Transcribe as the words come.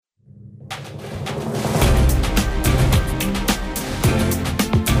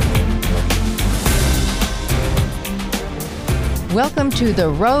Welcome to The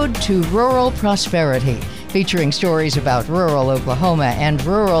Road to Rural Prosperity, featuring stories about rural Oklahoma and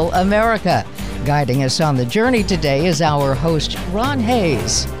rural America. Guiding us on the journey today is our host, Ron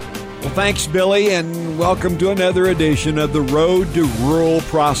Hayes. Well, thanks, Billy, and welcome to another edition of The Road to Rural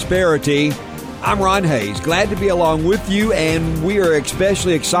Prosperity. I'm Ron Hayes, glad to be along with you, and we are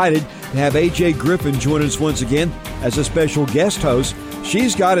especially excited to have A.J. Griffin join us once again as a special guest host.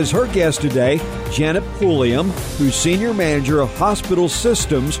 She's got as her guest today Janet Pulliam, who's Senior Manager of Hospital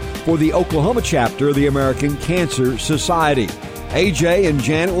Systems for the Oklahoma chapter of the American Cancer Society. AJ and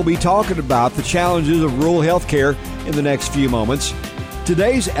Janet will be talking about the challenges of rural health care in the next few moments.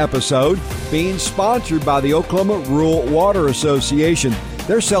 Today's episode being sponsored by the Oklahoma Rural Water Association.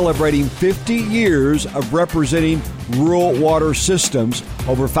 They're celebrating 50 years of representing rural water systems.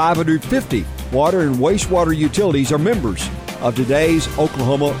 Over 550 water and wastewater utilities are members of today's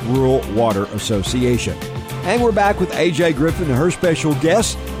Oklahoma Rural Water Association. And we're back with A.J. Griffin and her special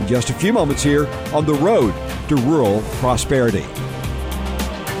guest in just a few moments here on The Road to Rural Prosperity.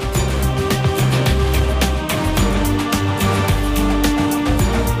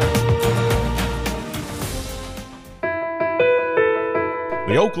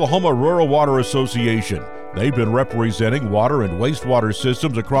 The Oklahoma Rural Water Association. They've been representing water and wastewater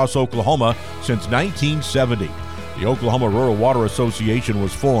systems across Oklahoma since 1970. The Oklahoma Rural Water Association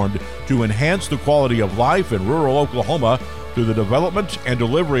was formed to enhance the quality of life in rural Oklahoma through the development and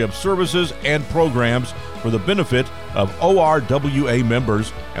delivery of services and programs for the benefit of ORWA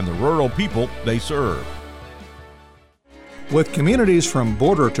members and the rural people they serve. With communities from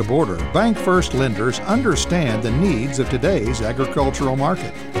border to border, BankFirst lenders understand the needs of today's agricultural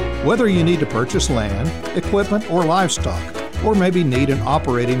market. Whether you need to purchase land, equipment, or livestock, or maybe need an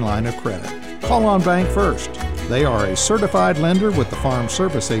operating line of credit, call on BankFirst. They are a certified lender with the Farm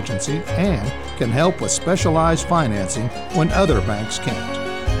Service Agency and can help with specialized financing when other banks can't.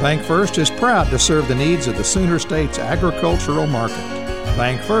 BankFirst is proud to serve the needs of the Sooner State's agricultural market.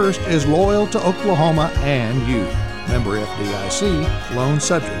 BankFirst is loyal to Oklahoma and you. Member FDIC, loan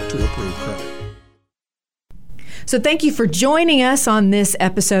subject to approved credit. So thank you for joining us on this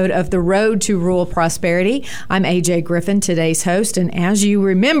episode of The Road to Rural Prosperity. I'm A.J. Griffin, today's host, and as you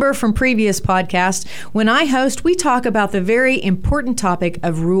remember from previous podcasts, when I host, we talk about the very important topic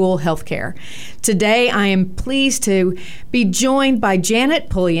of rural health care. Today, I am pleased to be joined by Janet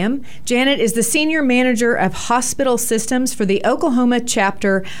Pulliam. Janet is the Senior Manager of Hospital Systems for the Oklahoma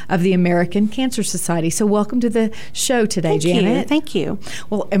chapter of the American Cancer Society. So welcome to the show today, Janet. Thank you.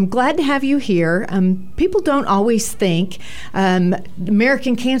 Well, I'm glad to have you here. People don't always think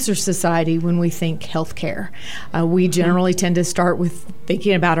American Cancer Society when we think healthcare. We generally tend to start with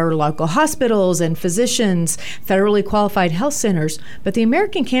thinking about our local hospitals and physicians, federally qualified health centers, but the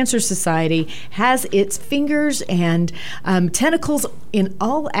American Cancer Society has its fingers and tentacles in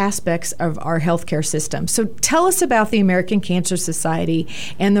all aspects of our healthcare system. So tell us about the American Cancer Society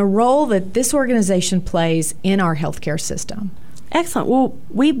and the role that this organization plays in our healthcare system. Excellent. Well,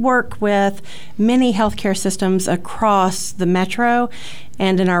 we work with many healthcare systems across the metro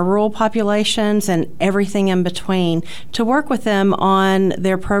and in our rural populations and everything in between to work with them on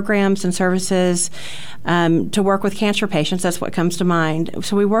their programs and services, to work with cancer patients. That's what comes to mind.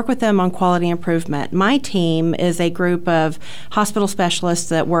 So we work with them on quality improvement. My team is a group of hospital specialists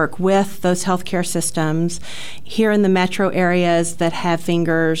that work with those healthcare systems here in the metro areas that have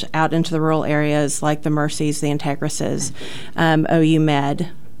fingers out into the rural areas like the Mercies, the Integrises, OU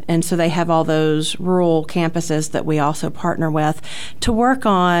Med. And so they have all those rural campuses that we also partner with to work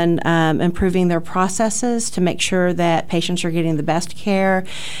on improving their processes to make sure that patients are getting the best care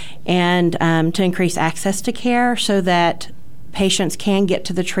and to increase access to care so that patients can get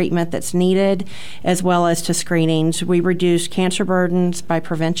to the treatment that's needed as well as to screenings. We reduce cancer burdens by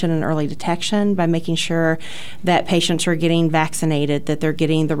prevention and early detection by making sure that patients are getting vaccinated, that they're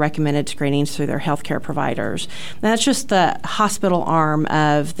getting the recommended screenings through their healthcare providers. And that's just the hospital arm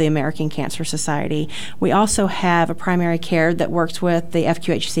of the American Cancer Society. We also have a primary care that works with the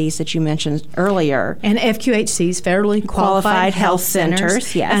FQHCs that you mentioned earlier. And FQHCs, federally qualified health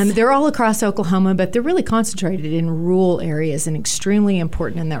centers. Yes. They're all across Oklahoma, but they're really concentrated in rural areas and extremely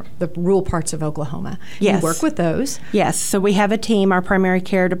important in the rural parts of Oklahoma. Yes. You work with those. Yes. So we have a team. Our primary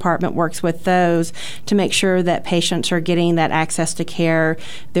care department works with those to make sure that patients are getting that access to care,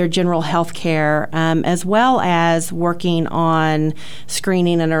 their general health care, as well as working on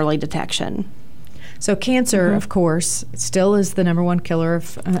screening and early detection. So cancer, of course, still is the number one killer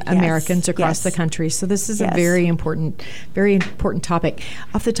of Americans across the country. So this is a very important topic.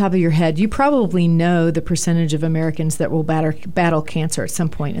 Off the top of your head, you probably know the percentage of Americans that will battle cancer at some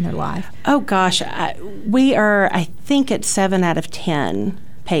point in their life. Oh gosh, I think it's 7 out of 10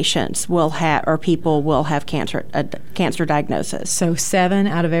 patients people will have cancer diagnosis. So 7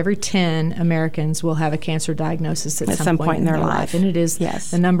 out of every 10 Americans will have a cancer diagnosis at some point in their life. And it is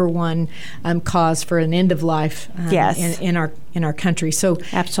the number one cause for an end of life in our country. So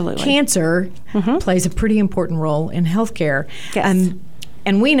absolutely, cancer plays a pretty important role in healthcare. Yes.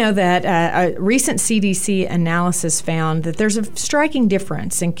 And we know that a recent CDC analysis found that there's a striking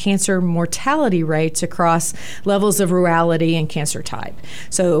difference in cancer mortality rates across levels of rurality and cancer type.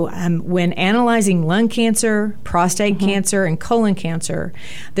 So when analyzing lung cancer, prostate cancer, and colon cancer,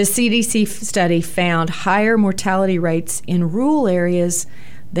 the CDC study found higher mortality rates in rural areas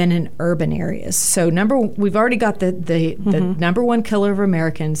than in urban areas. So we've already got the number one killer of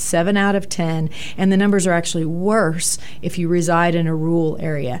Americans, 7 out of 10, and the numbers are actually worse if you reside in a rural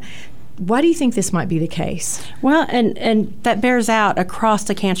area. Why do you think this might be the case? Well, and that bears out across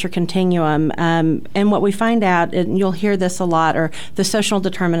the cancer continuum. And what we find out, and you'll hear this a lot, are the social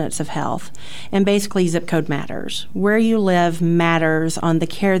determinants of health. And basically, zip code matters. Where you live matters on the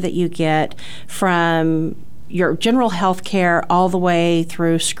care that you get, from your general health care all the way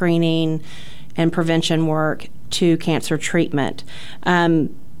through screening and prevention work to cancer treatment.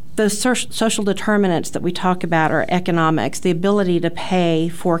 Those social determinants that we talk about are economics, the ability to pay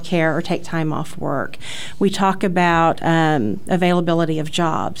for care or take time off work. We talk about availability of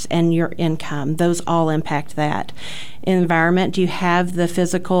jobs and your income. Those all impact that. Environment, do you have the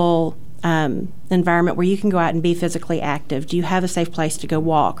physical environment where you can go out and be physically active? Do you have a safe place to go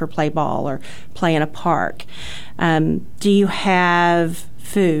walk or play ball or play in a park? Do you have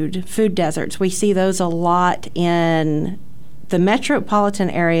food deserts? We see those a lot in the metropolitan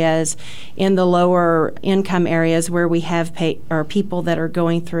areas, in the lower income areas where we have people that are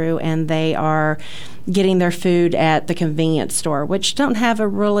going through and they are getting their food at the convenience store, which don't have a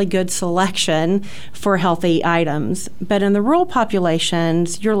really good selection for healthy items. But in the rural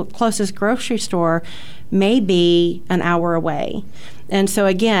populations, your closest grocery store may be an hour away. And so,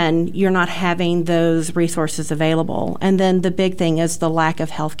 again, you're not having those resources available. And then the big thing is the lack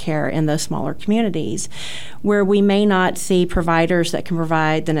of health care in those smaller communities, where we may not see providers that can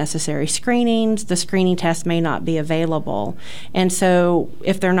provide the necessary screenings. The screening tests may not be available. And so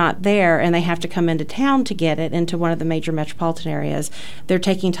if they're not there and they have to come into town to get it, into one of the major metropolitan areas, they're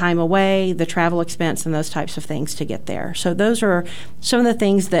taking time away, the travel expense, and those types of things to get there. So those are some of the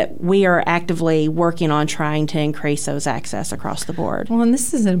things that we are actively working on, trying to increase those access across the board. Well, and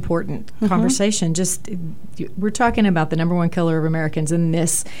this is an important conversation. Just we're talking about the number one killer of Americans and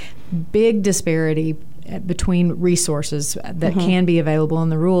this big disparity between resources that can be available in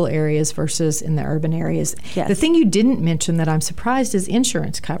the rural areas versus in the urban areas. Yes. The thing you didn't mention that I'm surprised is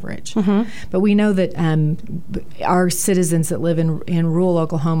insurance coverage. But we know that our citizens that live in rural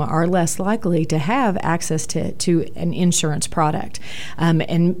Oklahoma are less likely to have access to an insurance product.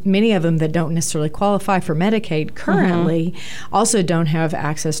 And many of them that don't necessarily qualify for Medicaid currently also don't have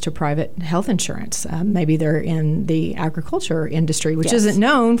access to private health insurance. Maybe they're in the agriculture industry, which isn't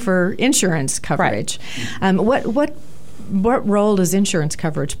known for insurance coverage. What role does insurance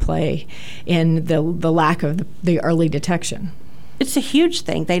coverage play in the lack of the early detection? It's a huge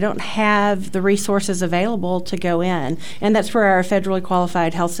thing. They don't have the resources available to go in. And that's where our federally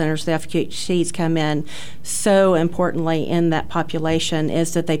qualified health centers, the FQHCs, come in so importantly in that population,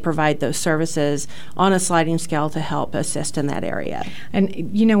 is that they provide those services on a sliding scale to help assist in that area.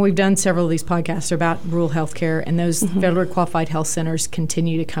 And, we've done several of these podcasts about rural health care, and those federally qualified health centers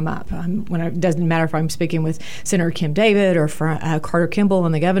continue to come up. It doesn't matter if I'm speaking with Senator Kim David or Carter Kimball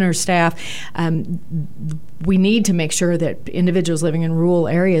and the governor's staff, we need to make sure that individuals living in rural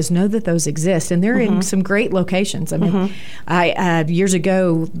areas know that those exist, and they're in some great locations. I mean, years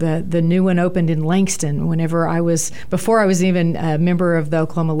ago, the new one opened in Langston. Before I was even a member of the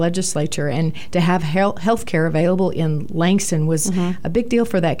Oklahoma legislature, and to have health care available in Langston was a big deal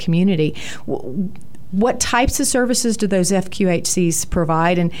for that community. What types of services do those FQHCs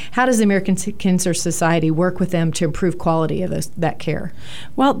provide, and how does the American Cancer Society work with them to improve quality of that care?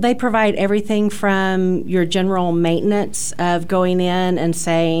 Well, they provide everything from your general maintenance of going in and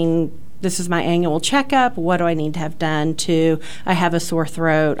saying, this is my annual checkup. What do I need to have done to, I have a sore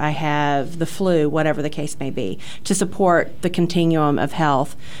throat, I have the flu, whatever the case may be, to support the continuum of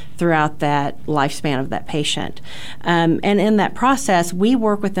health throughout that lifespan of that patient. And in that process, we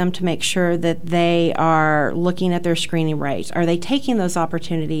work with them to make sure that they are looking at their screening rates. Are they taking those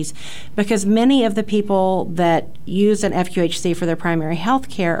opportunities? Because many of the people that use an FQHC for their primary health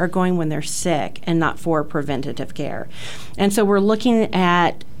care are going when they're sick and not for preventative care. And so we're looking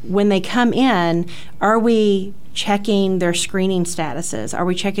at, when they come in, are we checking their screening statuses? Are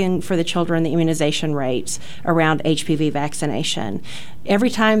we checking for the children the immunization rates around HPV vaccination? Every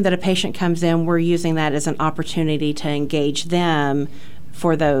time that a patient comes in, we're using that as an opportunity to engage them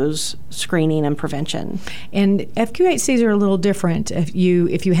for those screening and prevention. And FQHCs are a little different. If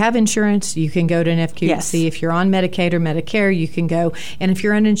you have insurance, you can go to an FQHC. Yes. If you're on Medicaid or Medicare, you can go. And if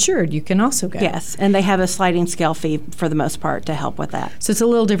you're uninsured, you can also go. Yes, and they have a sliding scale fee for the most part to help with that. So it's a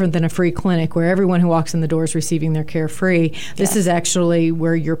little different than a free clinic where everyone who walks in the door is receiving their care free. This is actually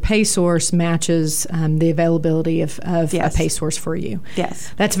where your pay source matches the availability of a pay source for you.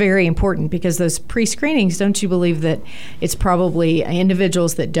 Yes. That's very important because those pre-screenings, don't you believe that it's probably individuals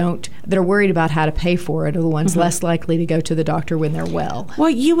that are worried about how to pay for it are the ones less likely to go to the doctor when they're well? Well,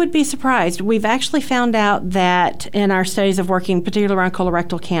 you would be surprised. We've actually found out that in our studies of working particularly around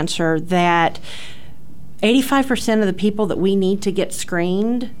colorectal cancer, that 85% of the people that we need to get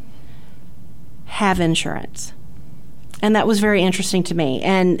screened have insurance. And that was very interesting to me.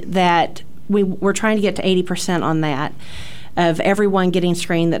 And that we're trying to get to 80% on that, of everyone getting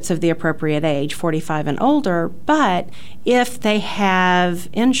screened that's of the appropriate age, 45 and older. But if they have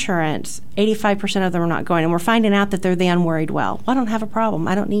insurance, 85% of them are not going. And we're finding out that they're the unworried well. I don't have a problem.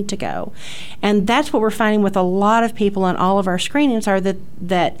 I don't need to go. And that's what we're finding with a lot of people in all of our screenings, are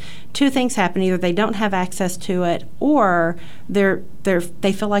that two things happen. Either they don't have access to it, or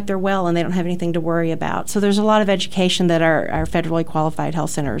they feel like they're well and they don't have anything to worry about. So there's a lot of education that our federally qualified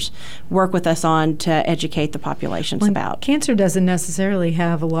health centers work with us on to educate the populations about. Cancer doesn't necessarily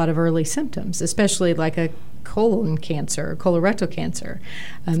have a lot of early symptoms, especially like a colon cancer or colorectal cancer.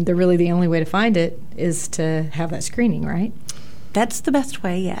 Really the only way to find it is to have that screening, right? That's the best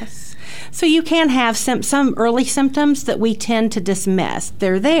way, yes. So you can have some early symptoms that we tend to dismiss.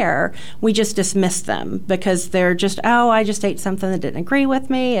 They're there, we just dismiss them because they're just, I just ate something that didn't agree with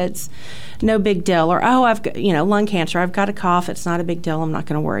me. It's no big deal. Or, I've got, lung cancer. I've got a cough. It's not a big deal. I'm not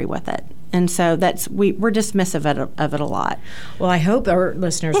going to worry with it. And so we're dismississive of it a lot. Well, I hope our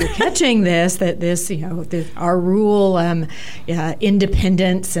listeners are catching this, that our rural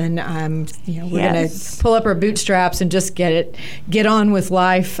independence, and we're going to pull up our bootstraps and just get on with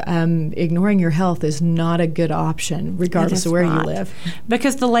life. Ignoring your health is not a good option, regardless of where you live.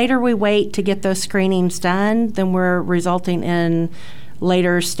 Because the later we wait to get those screenings done, then we're resulting in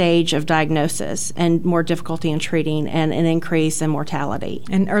later stage of diagnosis and more difficulty in treating and an increase in mortality.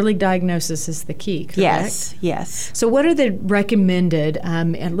 And early diagnosis is the key, correct? Yes. So what are the recommended,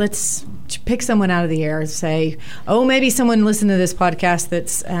 and let's pick someone out of the air and say, maybe someone listened to this podcast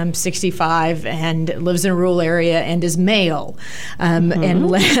that's 65 and lives in a rural area and is male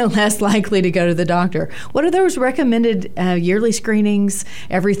and less likely to go to the doctor. What are those recommended yearly screenings,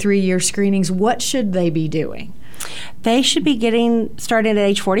 every 3-year screenings? What should they be doing? They should be getting started at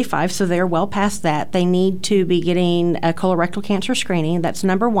age 45, so they're well past that. They need to be getting a colorectal cancer screening. That's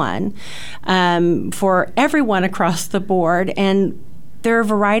number one for everyone across the board. And there are a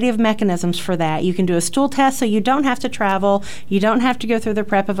variety of mechanisms for that. You can do a stool test, so you don't have to travel. You don't have to go through the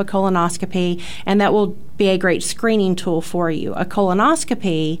prep of a colonoscopy, and that will be a great screening tool for you. A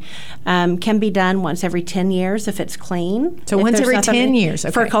colonoscopy can be done once every 10 years if it's clean. So once every 10 years.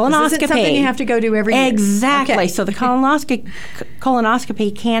 Okay. For a colonoscopy. This isn't something you have to go do every year. Exactly. Okay. So the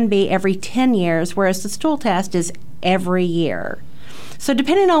colonoscopy can be every 10 years, whereas the stool test is every year. So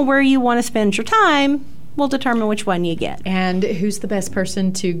depending on where you want to spend your time, will determine which one you get. And who's the best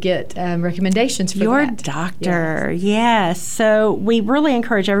person to get recommendations for your that? Doctor. Yes. So we really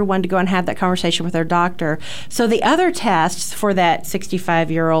encourage everyone to go and have that conversation with their doctor. So the other tests for that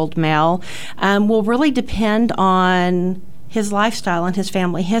 65-year-old male will really depend on his lifestyle and his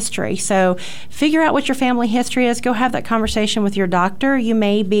family history. So figure out what your family history is. Go have that conversation with your doctor. You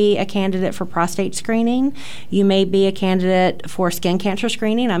may be a candidate for prostate screening. You may be a candidate for skin cancer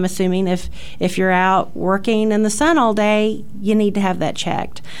screening. I'm assuming if you're out working in the sun all day, you need to have that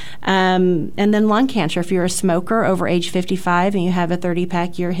checked. And then lung cancer. If you're a smoker over age 55 and you have a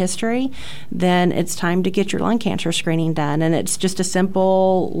 30-pack year history, then it's time to get your lung cancer screening done. And it's just a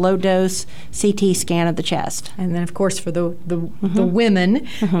simple low-dose CT scan of the chest. And then, of course, for the the women,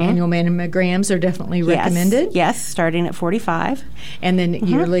 annual mammograms are definitely recommended. Yes, starting at 45. And then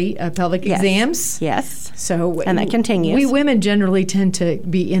yearly pelvic exams. Yes. So and that continues. We women generally tend to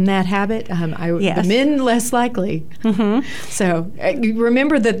be in that habit. The men less likely. So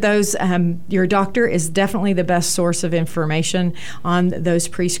remember that those your doctor is definitely the best source of information on those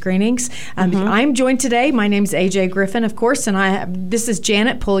pre-screenings. I'm joined today. My name is AJ Griffin, of course, and this is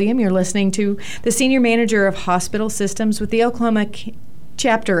Janet Pulliam. You're listening to the Senior Manager of Hospital Systems with the Oklahoma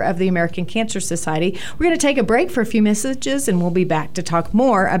chapter of the American Cancer Society. We're going to take a break for a few messages, and we'll be back to talk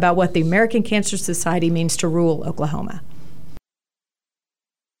more about what the American Cancer Society means to rural Oklahoma.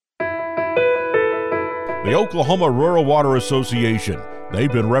 The Oklahoma Rural Water Association.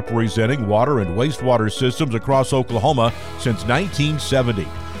 They've been representing water and wastewater systems across Oklahoma since 1970.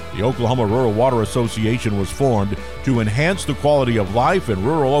 The Oklahoma Rural Water Association was formed to enhance the quality of life in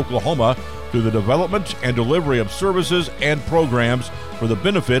rural Oklahoma through the development and delivery of services and programs for the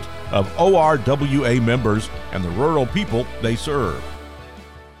benefit of ORWA members and the rural people they serve.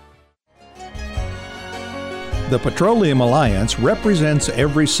 The Petroleum Alliance represents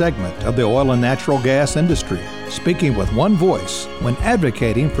every segment of the oil and natural gas industry, speaking with one voice when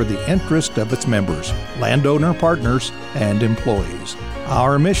advocating for the interest of its members, landowner partners, and employees.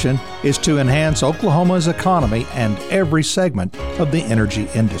 Our mission is to enhance Oklahoma's economy and every segment of the energy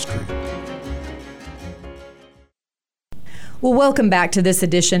industry. Well, welcome back to this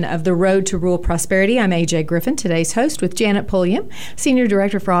edition of The Road to Rural Prosperity. I'm AJ Griffin, today's host, with Janet Pulliam, Senior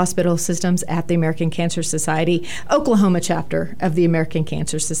Director for Hospital Systems at the American Cancer Society, Oklahoma chapter of the American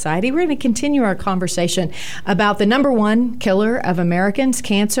Cancer Society. We're going to continue our conversation about the number one killer of Americans,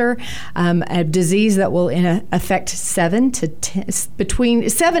 cancer, a disease that will affect between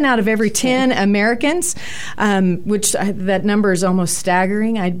 7 out of every 10 Americans, which that number is almost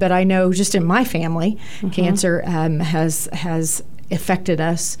staggering. But I know just in my family, cancer has affected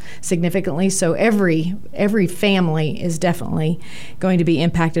us significantly. So every family is definitely going to be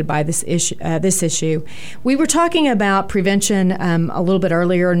impacted by this issue. We were talking about prevention a little bit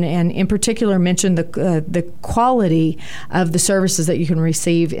earlier, and in particular mentioned the quality of the services that you can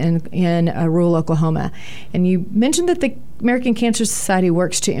receive in rural Oklahoma. And you mentioned that the American Cancer Society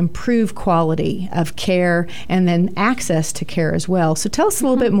works to improve quality of care and then access to care as well. So tell us a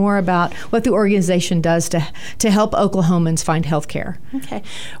little bit more about what the organization does to help Oklahomans find health care. Okay.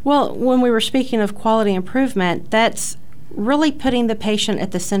 Well, when we were speaking of quality improvement, that's really putting the patient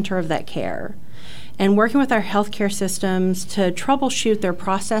at the center of that care and working with our healthcare systems to troubleshoot their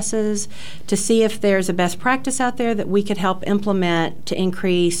processes, to see if there's a best practice out there that we could help implement to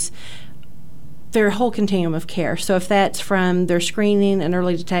increase their whole continuum of care. So if that's from their screening and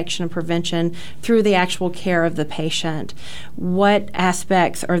early detection and prevention through the actual care of the patient, what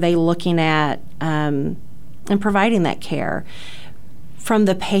aspects are they looking at in providing that care from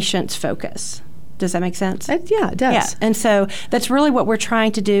the patient's focus? Does that make sense? Yeah, it does. Yeah, and so that's really what we're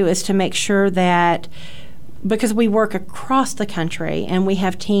trying to do, is to make sure that, because we work across the country and we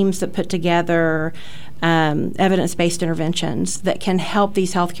have teams that put together evidence-based interventions that can help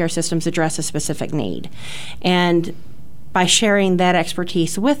these healthcare systems address a specific need. And by sharing that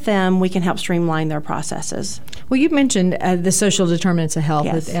expertise with them, we can help streamline their processes. Well, you mentioned the social determinants of health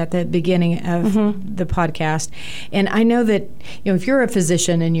Yes. at the beginning of the podcast. And I know that, if you're a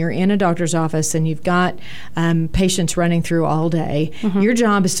physician and you're in a doctor's office and you've got patients running through all day, your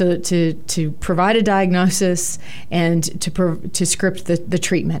job is to provide a diagnosis and to script the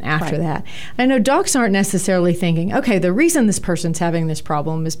treatment after that. I know docs aren't necessarily thinking, okay, the reason this person's having this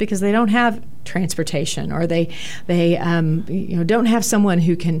problem is because they don't have transportation, or they don't have someone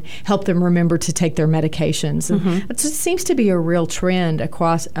who can help them remember to take their medications. And it seems to be a real trend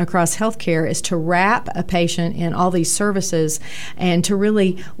across healthcare, is to wrap a patient in all these services and to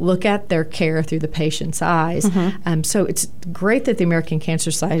really look at their care through the patient's eyes. So it's great that the American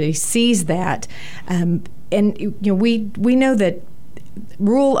Cancer Society sees that. And we know that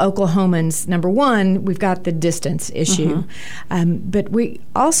rural Oklahomans, number one, we've got the distance issue, but we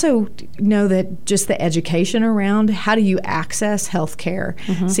also know that just the education around how do you access health care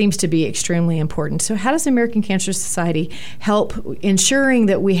seems to be extremely important. So how does the American Cancer Society help ensuring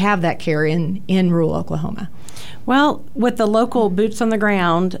that we have that care in rural Oklahoma? Well, with the local boots on the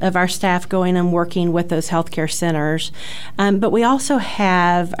ground of our staff going and working with those healthcare centers, but we also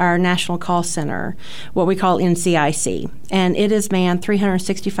have our National Call Center, what we call NCIC, and it is manned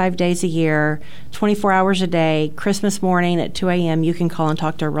 365 days a year, 24 hours a day. Christmas morning at 2 a.m., you can call and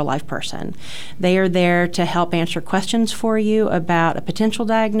talk to a real-life person. They are there to help answer questions for you about a potential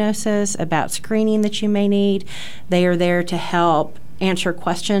diagnosis, about screening that you may need. They are there to help answer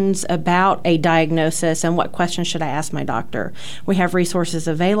questions about a diagnosis and what questions should I ask my doctor. We have resources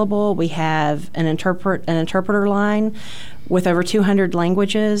available. We have an interpreter line with over 200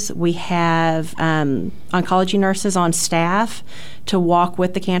 languages. We have oncology nurses on staff to walk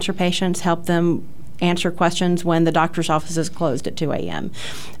with the cancer patients, help them answer questions when the doctor's office is closed at 2 a.m.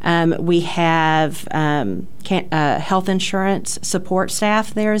 We have health insurance support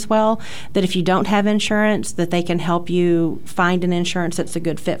staff there as well, that if you don't have insurance, that they can help you find an insurance that's a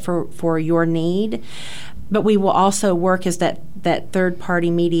good fit for your need. But we will also work as that third-party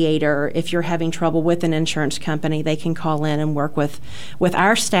mediator. If you're having trouble with an insurance company, they can call in and work with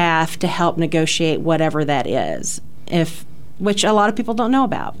our staff to help negotiate whatever that is, which a lot of people don't know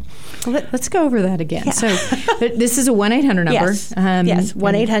about. Let's go over that again. Yeah. So this is a 1-800 number. Yes,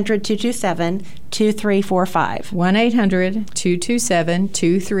 1-800-227-2345.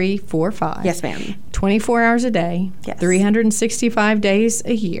 1-800-227-2345. Yes, ma'am. 24 hours a day, 365 days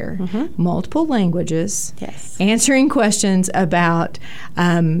a year, multiple languages, answering questions about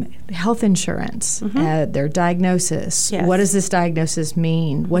health insurance, their diagnosis. What does this diagnosis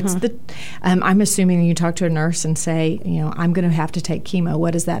mean? What's I'm assuming you talk to a nurse and say, I'm going to have to take chemo.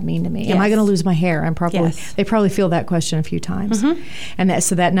 What does that mean to me? Am I going to lose my hair? They probably feel that question a few times. And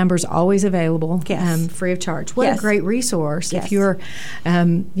so that number is always available, free of charge. What a great resource. If you're,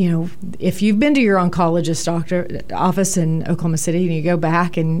 if you've been to your oncologist doctor office in Oklahoma City and you go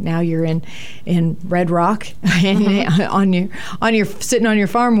back and now you're in Red Rock and on your sitting on your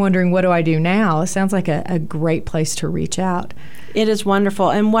farm wondering, what do I do now? It sounds like a great place to reach out. It is wonderful.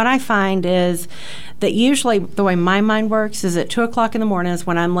 And what I find is that usually the way my mind works is at 2 o'clock in the morning is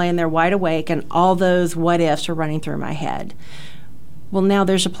when I'm laying there wide awake and all those what ifs are running through my head. Well, now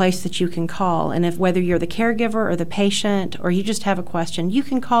there's a place that you can call. And whether you're the caregiver or the patient or you just have a question, you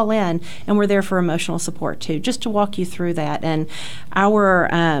can call in, and we're there for emotional support too, just to walk you through that. And our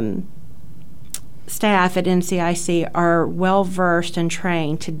staff at NCIC are well-versed and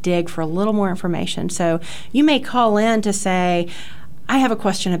trained to dig for a little more information. So you may call in to say, I have a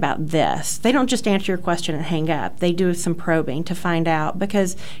question about this. They don't just answer your question and hang up. They do some probing to find out,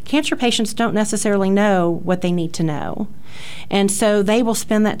 because cancer patients don't necessarily know what they need to know. And so they will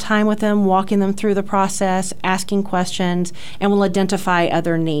spend that time with them, walking them through the process, asking questions, and will identify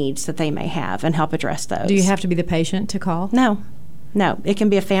other needs that they may have and help address those. Do you have to be the patient to call? No. It can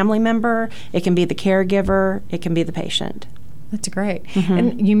be a family member, it can be the caregiver, it can be the patient. That's great.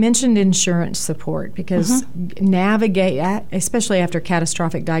 And you mentioned insurance support, because navigate, especially after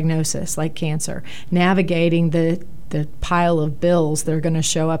catastrophic diagnosis like cancer, navigating the pile of bills that are going to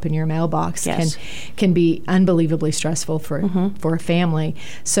show up in your mailbox can be unbelievably stressful for a family.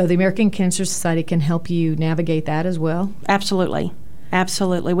 So the American Cancer Society can help you navigate that as well? Absolutely.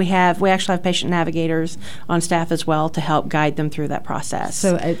 We actually have patient navigators on staff as well to help guide them through that process.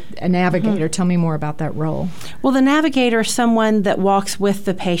 So a navigator, tell me more about that role. Well, the navigator is someone that walks with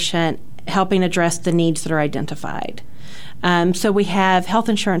the patient, helping address the needs that are identified. So we have health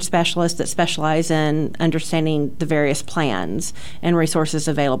insurance specialists that specialize in understanding the various plans and resources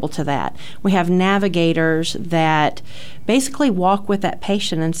available to that. We have navigators that basically walk with that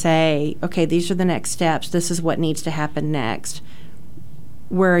patient and say, okay, these are the next steps. This is what needs to happen next.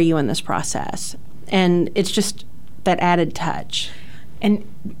 Where are you in this process? And it's just that added touch. And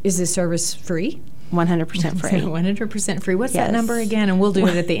is this service free? 100% free. 100% free. What's that number again? And we'll do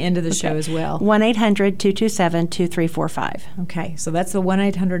it at the end of the show as well. 1-800-227-2345. Okay, so that's the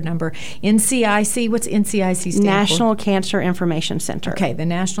 1-800 number. NCIC, what's NCIC stand for? National Cancer Information Center. Okay, the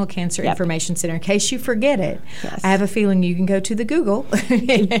National Cancer Information Center. In case you forget it, I have a feeling you can go to the Google.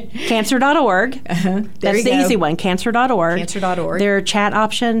 Cancer.org. That's the easy one, cancer.org. Cancer.org. There are chat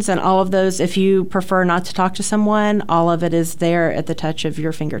options and all of those. If you prefer not to talk to someone, all of it is there at the touch of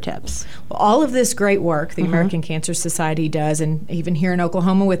your fingertips. Well, all of this great work the American Cancer Society does, and even here in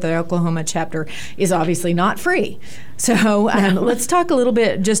Oklahoma with the Oklahoma chapter, is obviously not free. So let's talk a little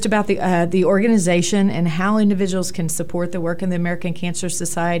bit just about the organization and how individuals can support the work of the American Cancer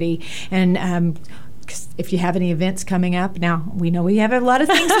Society. And if you have any events coming up, now we know we have a lot of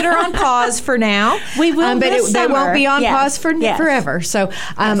things that are on pause for now. We will, but they won't be on pause for forever. So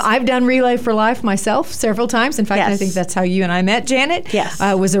I've done Relay for Life myself several times. In fact, I think that's how you and I met, Janet. Yes,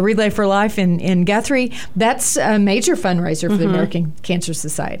 was a Relay for Life in Guthrie. That's a major fundraiser for the American Cancer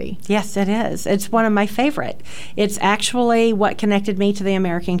Society. Yes, it is. It's one of my favorite. It's actually what connected me to the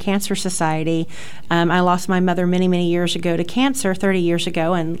American Cancer Society. I lost my mother many, many years ago to cancer, 30 years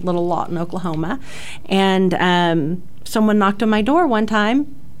ago, in Little Lawton, Oklahoma. And someone knocked on my door one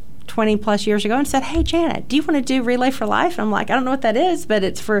time 20 plus years ago and said, "Hey, Janet, do you want to do Relay for Life?" And I'm like, "I don't know what that is, but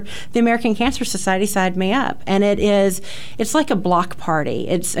it's for the American Cancer Society. Sign me up." And it's like a block party.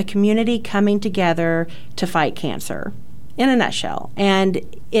 It's a community coming together to fight cancer, in a nutshell. And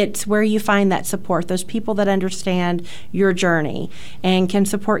it's where you find that support, those people that understand your journey and can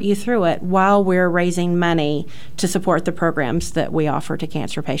support you through it while we're raising money to support the programs that we offer to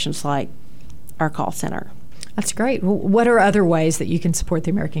cancer patients, like our call center. That's great. What are other ways that you can support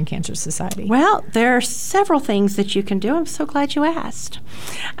the American Cancer Society? Well, there are several things that you can do. I'm so glad you asked.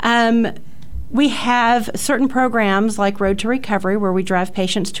 We have certain programs like Road to Recovery, where we drive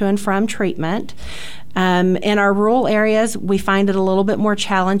patients to and from treatment. In our rural areas, we find it a little bit more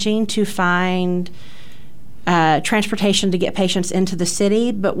challenging to find transportation to get patients into the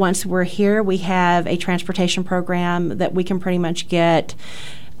city, but once we're here, we have a transportation program that we can pretty much get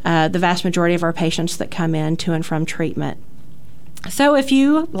the vast majority of our patients that come in to and from treatment. So if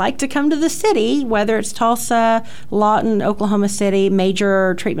you like to come to the city, whether it's Tulsa, Lawton, Oklahoma City,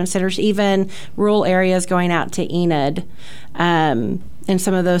 major treatment centers, even rural areas going out to Enid, in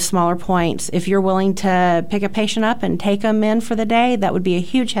some of those smaller points, if you're willing to pick a patient up and take them in for the day, that would be a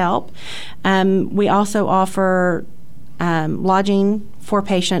huge help. We also offer lodging for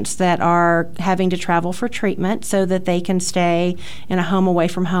patients that are having to travel for treatment so that they can stay in a home away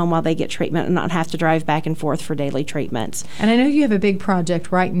from home while they get treatment and not have to drive back and forth for daily treatments. And I know you have a big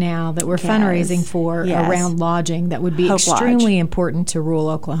project right now that we're fundraising for around lodging that would be Hope extremely Lodge. Important to rural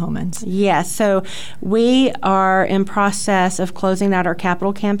Oklahomans. Yes, so we are in process of closing out our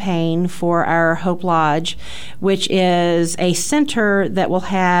capital campaign for our Hope Lodge, which is a center that will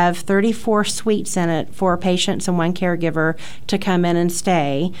have 34 suites in it for patients and one caregiver to come in and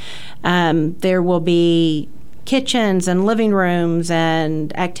stay. There will be kitchens and living rooms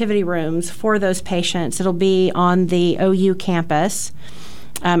and activity rooms for those patients. It'll be on the OU campus,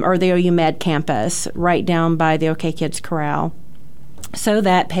 or the OU Med campus, right down by the OK Kids Corral, so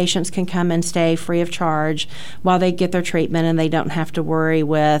that patients can come and stay free of charge while they get their treatment, and they don't have to worry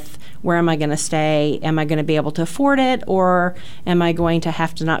with, where am I going to stay? Am I going to be able to afford it? Or am I going to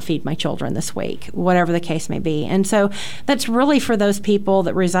have to not feed my children this week? Whatever the case may be. And so that's really for those people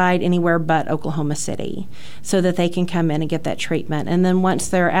that reside anywhere but Oklahoma City, so that they can come in and get that treatment. And then once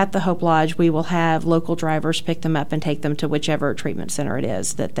they're at the Hope Lodge, we will have local drivers pick them up and take them to whichever treatment center it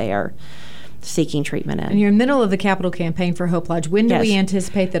is that they are seeking treatment in. And you're in the middle of the capital campaign for Hope Lodge. When do we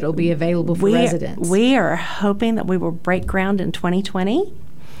anticipate that it'll be available for residents? We are hoping that we will break ground in 2020.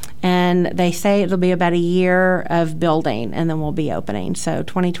 And they say it'll be about a year of building, and then we'll be opening. So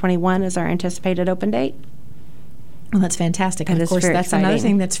 2021 is our anticipated open date. Well, that's fantastic. And of course, that's exciting. Another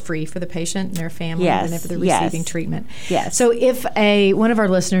thing that's free for the patient and their family whenever they're receiving treatment. Yes. So if one of our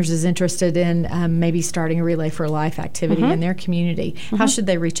listeners is interested in maybe starting a Relay for Life activity in their community, how should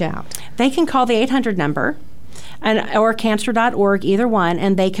they reach out? They can call the 800 number or cancer.org, either one,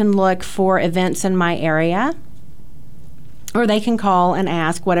 and they can look for events in my area. Or they can call and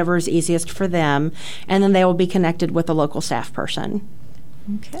ask whatever is easiest for them, and then they will be connected with a local staff person.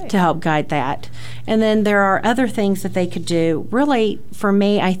 Okay. To help guide that. And then there are other things that they could do. Really, for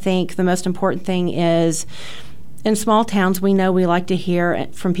me, I think the most important thing is, in small towns, we know we like to hear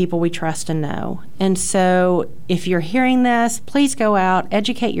from people we trust and know. And so if you're hearing this, please go out,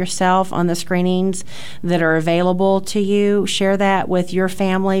 educate yourself on the screenings that are available to you. Share that with your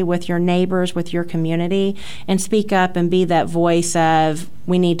family, with your neighbors, with your community, and speak up and be that voice of,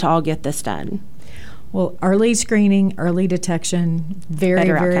 we need to all get this done. Well, early screening, early detection,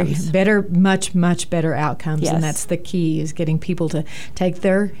 much better outcomes. Yes. And that's the key, is getting people to take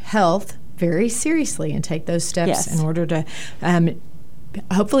their health very seriously and take those steps in order to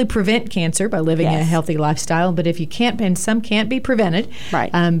hopefully prevent cancer by living a healthy lifestyle. But if you can't, and some can't be prevented,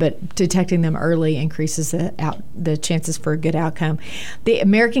 right. But detecting them early increases the chances for a good outcome. The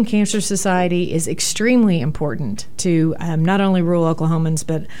American Cancer Society is extremely important to not only rural Oklahomans,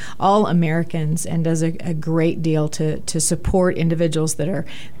 but all Americans, and does a great deal to support individuals that are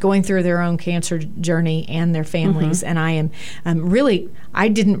going through their own cancer journey and their families. And I am I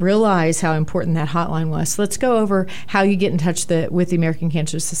didn't realize how important that hotline was. So let's go over how you get in touch with the American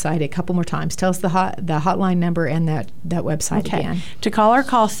Cancer Society a couple more times. Tell us the hotline number and that website again. To call our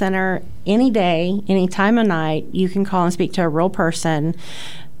call center any day, any time of night, you can call and speak to a real person.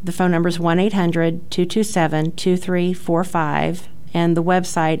 The phone number is 1-800-227-2345, and the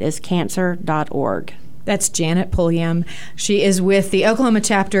website is cancer.org. That's Janet Pulliam. She is with the Oklahoma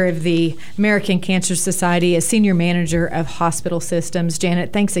chapter of the American Cancer Society as Senior Manager of Hospital Systems.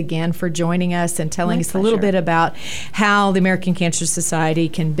 Janet, thanks again for joining us and telling us a little bit about how the American Cancer Society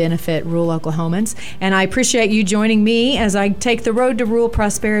can benefit rural Oklahomans. And I appreciate you joining me as I take the road to rural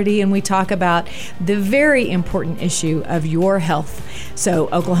prosperity and we talk about the very important issue of your health. So,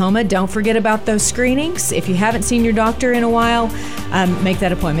 Oklahoma, don't forget about those screenings. If you haven't seen your doctor in a while, make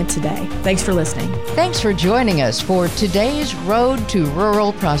that appointment today. Thanks for listening. Thanks for joining us for today's Road to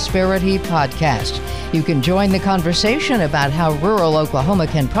Rural Prosperity podcast. You can join the conversation about how rural Oklahoma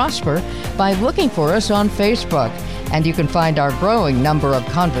can prosper by looking for us on Facebook. And you can find our growing number of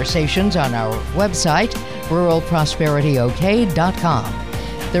conversations on our website, ruralprosperityok.com.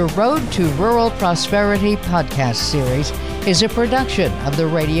 The Road to Rural Prosperity podcast series is a production of the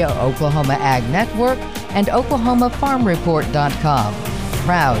Radio Oklahoma Ag Network and OklahomaFarmReport.com.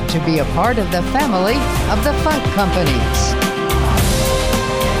 Proud to be a part of the family of the Funk Companies.